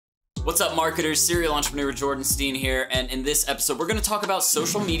What's up, marketers? Serial entrepreneur Jordan Steen here, and in this episode we're going to talk about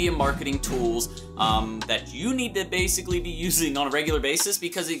social media marketing tools that you need to basically be using on a regular basis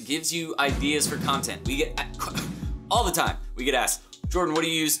because it gives you ideas for content. We get all the time we get asked, Jordan, what do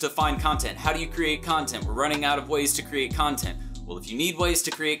you use to find content? How do you create content? We're running out of ways to create content. Well, if you need ways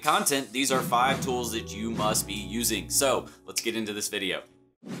to create content, these are 5 tools that you must be using. So let's get into this video.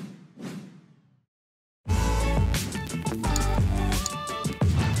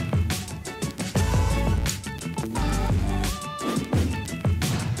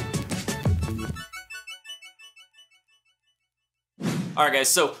 Alright guys,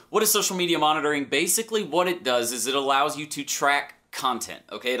 so what is social media monitoring? Basically what it does is it allows you to track content,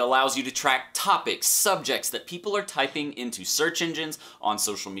 okay? It allows you to track topics, subjects that people are typing into search engines on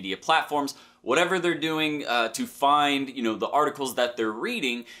social media platforms, whatever they're doing to find, the articles that they're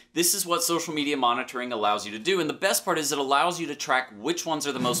reading. This is what social media monitoring allows you to do. And the best part is it allows you to track which ones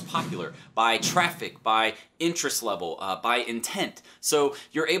are the most popular by traffic, by interest level, by intent. So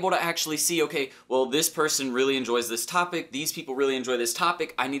you're able to actually see, okay, well, this person really enjoys this topic. These people really enjoy this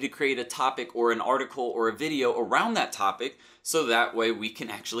topic. I need to create a topic or an article or a video around that topic so that way we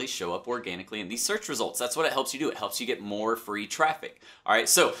can actually show up organically in these search results. That's what it helps you do. It helps you get more free traffic. All right,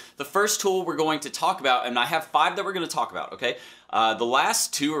 so the first tool we're going to talk about, and I have 5 that we're going to talk about, okay? The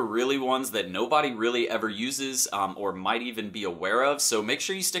last 2 are really ones that nobody really ever uses or might even be aware of, so make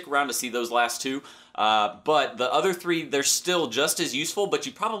sure you stick around to see those last 2. But the other 3, they're still just as useful, but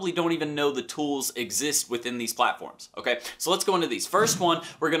you probably don't even know the tools exist within these platforms, okay? So let's go into these. First one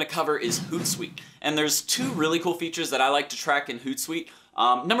we're going to cover is Hootsuite, and there's 2 really cool features that I like to track in Hootsuite.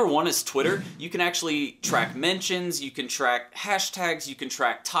 Number 1 is Twitter. You can actually track mentions, you can track hashtags, you can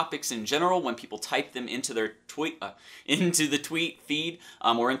track topics in general when people type them into their tweet, into the tweet feed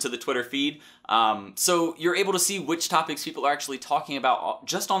or into the Twitter feed. So you're able to see which topics people are actually talking about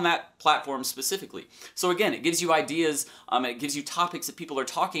just on that platform specifically. So again, it gives you ideas, it gives you topics that people are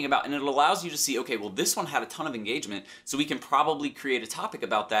talking about, and it allows you to see, okay, well, this one had a ton of engagement, so we can probably create a topic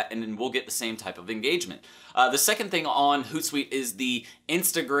about that, and then we'll get the same type of engagement. The second thing on Hootsuite is the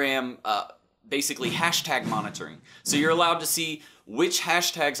Instagram, basically hashtag monitoring. So you're allowed to see which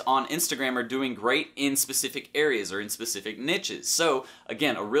hashtags on Instagram are doing great in specific areas or in specific niches. So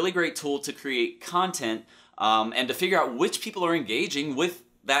again, a really great tool to create content and to figure out which people are engaging with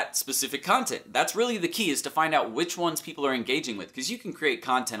that specific content. That's really the key, is to find out which ones people are engaging with, because you can create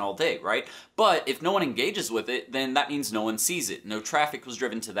content all day, right? But if no one engages with it, then that means no one sees it. No traffic was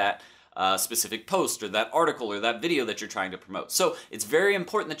driven to that specific post or that article or that video that you're trying to promote. So it's very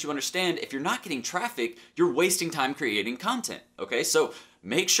important that you understand, if you're not getting traffic, you're wasting time creating content, okay? So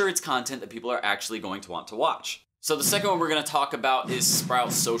make sure it's content that people are actually going to want to watch. So the second one we're going to talk about is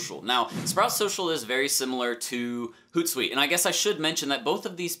Sprout Social. Now, Sprout Social is very similar to Hootsuite, and I guess I should mention that both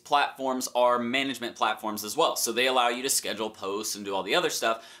of these platforms are management platforms as well. So they allow you to schedule posts and do all the other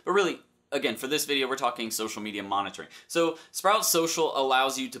stuff, but really, again, for this video, we're talking social media monitoring. So Sprout Social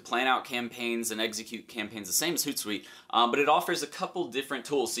allows you to plan out campaigns and execute campaigns the same as Hootsuite, but it offers a couple different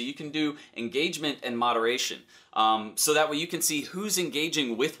tools. So you can do engagement and moderation. So that way you can see who's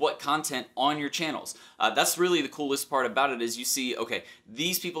engaging with what content on your channels. That's really the coolest part about it, is you see, okay,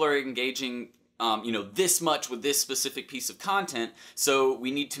 these people are engaging this much with this specific piece of content, so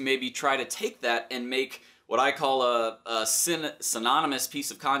we need to maybe try to take that and make what I call a synonymous piece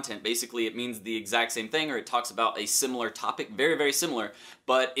of content. Basically, it means the exact same thing, or it talks about a similar topic, very, very similar,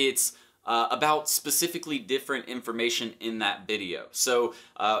 but it's about specifically different information in that video. So,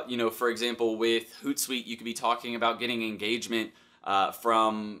 for example, with Hootsuite, you could be talking about getting engagement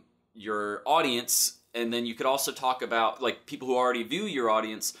from your audience, and then you could also talk about, like, people who already view your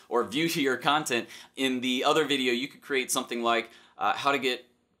audience or view your content. In the other video, you could create something like how to get,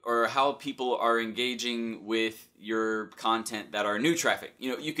 or how people are engaging with your content that are new traffic.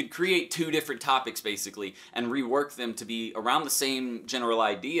 You could create 2 different topics basically and rework them to be around the same general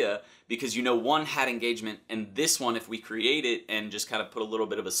idea, because one had engagement, and this one, if we create it and just kind of put a little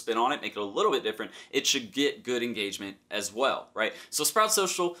bit of a spin on it, make it a little bit different, it should get good engagement as well, right? So Sprout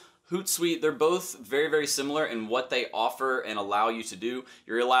Social, Hootsuite, they're both very, very similar in what they offer and allow you to do.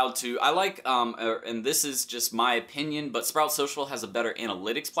 You're allowed to, I like, and this is just my opinion, but Sprout Social has a better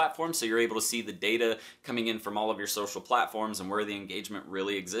analytics platform, so you're able to see the data coming in from all of your social platforms and where the engagement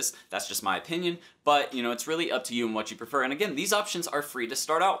really exists. That's just my opinion, but it's really up to you and what you prefer. And again, these options are free to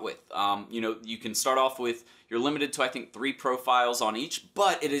start out with. You can start off with, you're limited to, I think, 3 profiles on each,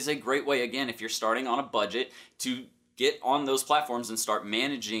 but it is a great way, again, if you're starting on a budget, to get on those platforms and start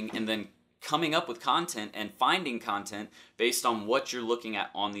managing and then coming up with content and finding content based on what you're looking at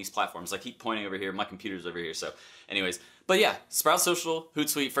on these platforms. I keep pointing over here, my computer's over here, so anyways. But yeah, Sprout Social,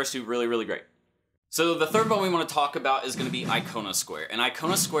 Hootsuite, first two really, really great. So the third one we want to talk about is going to be Iconosquare. And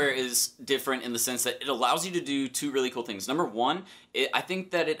Iconosquare is different in the sense that it allows you to do two really cool things. Number one, I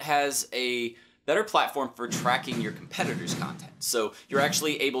think that it has a better platform for tracking your competitors' content. So you're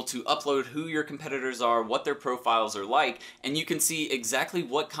actually able to upload who your competitors are, what their profiles are like, and you can see exactly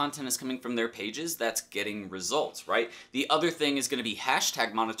what content is coming from their pages that's getting results, right? The other thing is going to be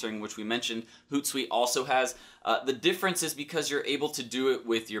hashtag monitoring, which we mentioned Hootsuite also has. The difference is because you're able to do it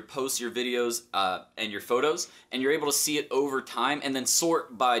with your posts, your videos, and your photos, and you're able to see it over time and then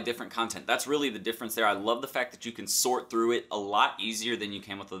sort by different content. That's really the difference there. I love the fact that you can sort through it a lot easier than you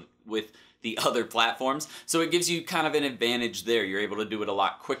can with the other platforms. So it gives you kind of an advantage there. You're able to do it a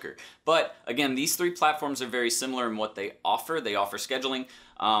lot quicker. But again, these three platforms are very similar in what they offer. They offer scheduling.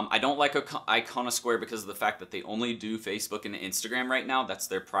 I don't like Iconosquare because of the fact that they only do Facebook and Instagram right now. That's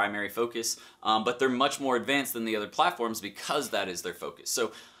their primary focus. But they're much more advanced than the other platforms because that is their focus.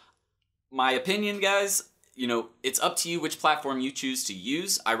 So my opinion, guys, you know, it's up to you which platform you choose to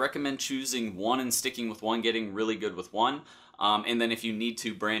use. I recommend choosing one and sticking with one, getting really good with one. And then if you need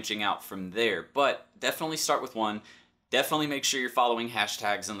to, branching out from there. But definitely start with one. Definitely make sure you're following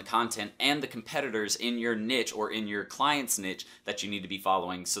hashtags and the content and the competitors in your niche or in your client's niche that you need to be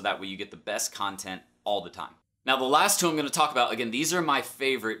following, so that way you get the best content all the time. Now the last two I'm going to talk about, again, these are my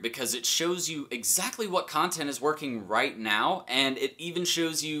favorite because it shows you exactly what content is working right now, and it even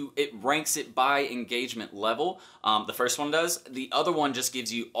shows you, it ranks it by engagement level. The first one does. The other one just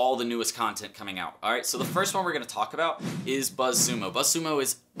gives you all the newest content coming out. All right, so the first one we're going to talk about is BuzzSumo. BuzzSumo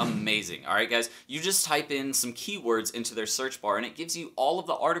is amazing. All right, guys, you just type in some keywords into their search bar and it gives you all of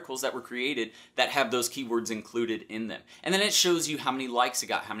the articles that were created that have those keywords included in them. And then it shows you how many likes it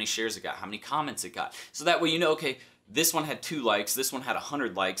got, how many shares it got, how many comments it got. So that way you know, okay, this one had 2 likes, this one had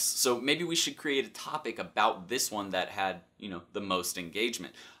 100 likes, so maybe we should create a topic about this one that had, you know, the most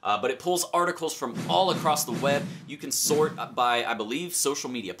engagement. But it pulls articles from all across the web. You can sort by, I believe, social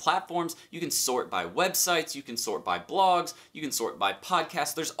media platforms. You can sort by websites. You can sort by blogs. You can sort by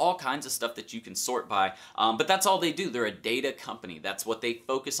podcasts. There's all kinds of stuff that you can sort by. But that's all they do. They're a data company. That's what they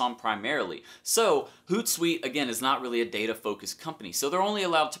focus on primarily. So Hootsuite, again, is not really a data-focused company. So they're only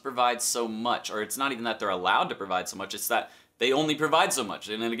allowed to provide so much. Or it's not even that they're allowed to provide so much. It's that they only provide so much,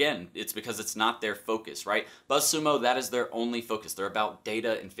 and then again, it's because it's not their focus, right? BuzzSumo, that is their only focus. They're about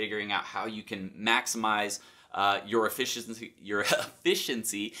data and figuring out how you can maximize your efficiency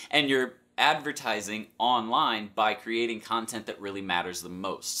and your advertising online by creating content that really matters the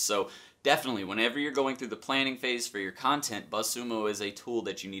most. So definitely, whenever you're going through the planning phase for your content, BuzzSumo is a tool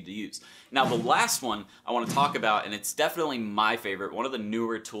that you need to use. Now, the last one I want to talk about, and it's definitely my favorite, one of the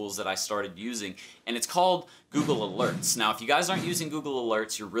newer tools that I started using, and it's called Google Alerts. Now, if you guys aren't using Google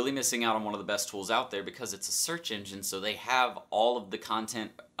Alerts, you're really missing out on one of the best tools out there because it's a search engine, so they have all of the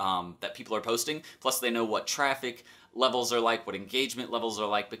content that people are posting, plus they know what traffic levels are like, what engagement levels are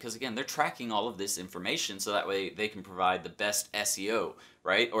like, because again, they're tracking all of this information so that way they can provide the best SEO,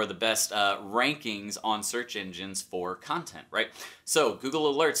 right? Or the best rankings on search engines for content, right? So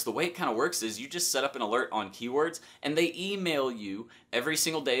Google Alerts, the way it kind of works is you just set up an alert on keywords and they email you every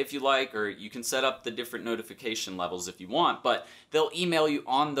single day if you like, or you can set up the different notification levels if you want, but they'll email you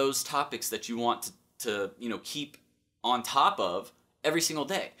on those topics that you want to you know, keep on top of every single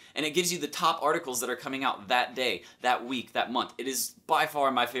day. And it gives you the top articles that are coming out that day, that week, that month. It is by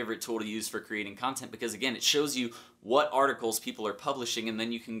far my favorite tool to use for creating content because again, it shows you what articles people are publishing and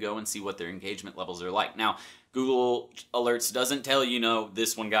then you can go and see what their engagement levels are like. Now, Google Alerts doesn't tell you,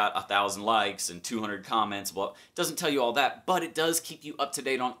 this one got 1,000 likes and 200 comments. Well, it doesn't tell you all that, but it does keep you up to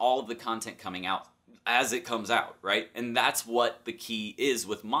date on all of the content coming out as it comes out, right? And that's what the key is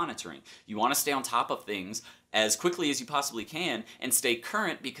with monitoring. You want to stay on top of things as quickly as you possibly can and stay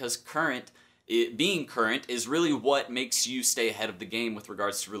current because being current is really what makes you stay ahead of the game with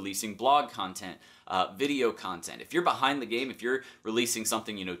regards to releasing blog content, video content. If you're behind the game, if you're releasing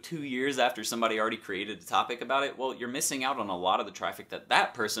something, 2 years after somebody already created a topic about it, well, you're missing out on a lot of the traffic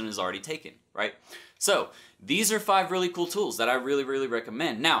that person has already taken, right? So these are 5 really cool tools that I really, really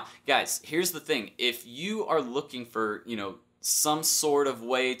recommend. Now, guys, here's the thing. If you are looking for, some sort of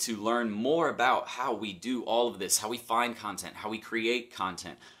way to learn more about how we do all of this, how we find content, how we create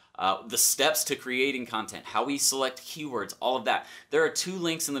content, the steps to creating content, how we select keywords, all of that. There are 2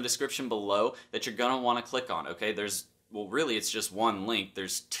 links in the description below that you're going to want to click on, okay? Well, really, it's just one link.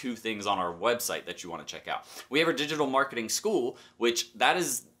 There's 2 things on our website that you want to check out. We have our digital marketing school, which that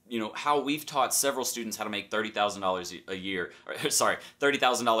is how we've taught several students how to make $30,000 a year, or, sorry,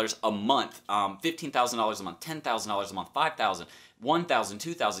 $30,000 a month, $15,000 a month, $10,000 a month, $5,000, $1,000,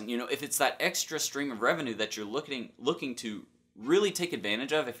 $2,000. If it's that extra stream of revenue that you're looking to really take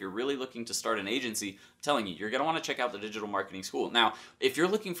advantage of, if you're really looking to start an agency, I'm telling you, you're going to want to check out the Digital Marketing School. Now, if you're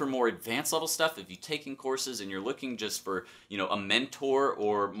looking for more advanced level stuff, if you've taken courses and you're looking just for, a mentor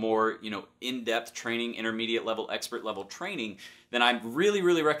or more, in-depth training, intermediate level, expert level training, then I really,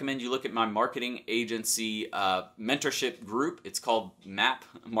 really recommend you look at my marketing agency mentorship group. It's called MAP,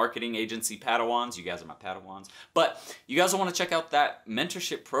 Marketing Agency Padawans. You guys are my Padawans. But you guys will want to check out that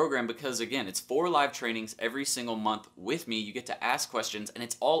mentorship program because, again, it's 4 live trainings every single month with me. You get to ask questions, and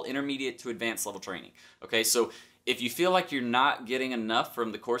it's all intermediate to advanced level training. Okay, so if you feel like you're not getting enough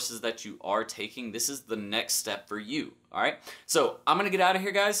from the courses that you are taking, this is the next step for you. All right, so I'm going to get out of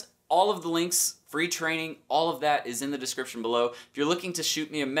here, guys. All of the links, free training, all of that is in the description below. If you're looking to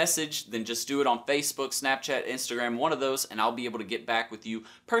shoot me a message, then just do it on Facebook, Snapchat, Instagram, one of those, and I'll be able to get back with you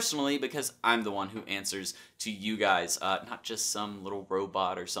personally because I'm the one who answers to you guys, not just some little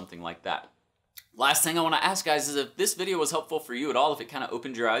robot or something like that. Last thing I want to ask, guys, is if this video was helpful for you at all, if it kind of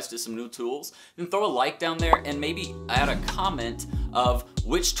opened your eyes to some new tools, then throw a like down there and maybe add a comment of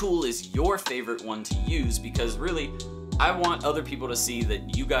which tool is your favorite one to use, because really, I want other people to see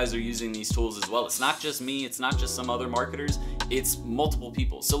that you guys are using these tools as well. It's not just me, it's not just some other marketers, it's multiple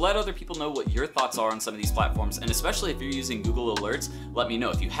people. So let other people know what your thoughts are on some of these platforms, and especially if you're using Google Alerts, let me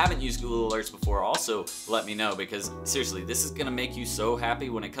know. If you haven't used Google Alerts before, also let me know, because seriously, this is gonna make you so happy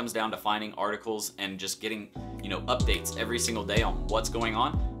when it comes down to finding articles and just getting, updates every single day on what's going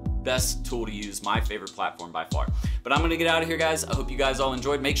on. Best tool to use, my favorite platform by far. But I'm gonna get out of here, guys. I hope you guys all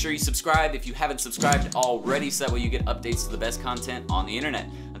enjoyed. Make sure you subscribe if you haven't subscribed already, so that way you get updates to the best content on the internet.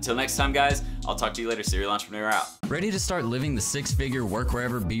 Until next time, guys, I'll talk to you later. Serial Entrepreneur out. Ready to start living the 6-figure work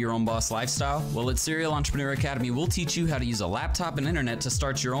wherever, be your own boss lifestyle? Well, at Serial Entrepreneur Academy, we'll teach you how to use a laptop and internet to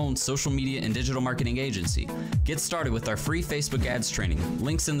start your own social media and digital marketing agency. Get started with our free Facebook ads training.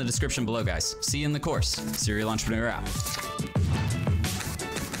 Links in the description below, guys. See you in the course. Serial Entrepreneur out.